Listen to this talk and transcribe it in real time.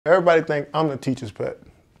Everybody think I'm the teacher's pet,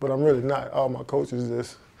 but I'm really not. All my coaches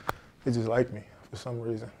they just like me for some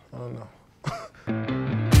reason. I don't know.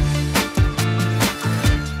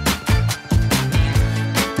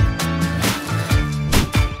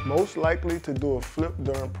 Most likely to do a flip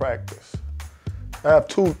during practice. I have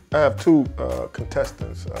two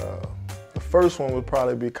contestants. The first one would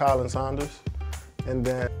probably be Colin Saunders, and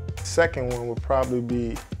then the second one would probably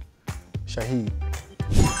be Shaheed.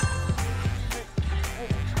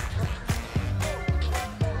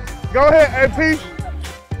 Go ahead, AP.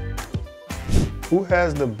 Who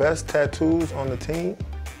has the best tattoos on the team?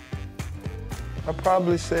 I'd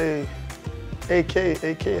probably say AK.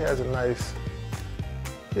 AK has a nice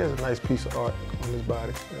piece of art on his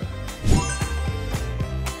body. Yeah.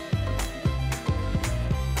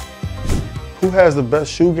 Who has the best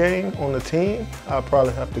shoe game on the team? I'll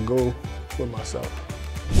probably have to go with myself.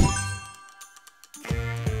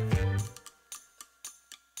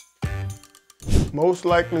 Most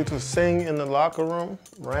likely to sing in the locker room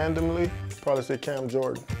randomly, probably say Cam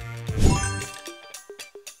Jordan.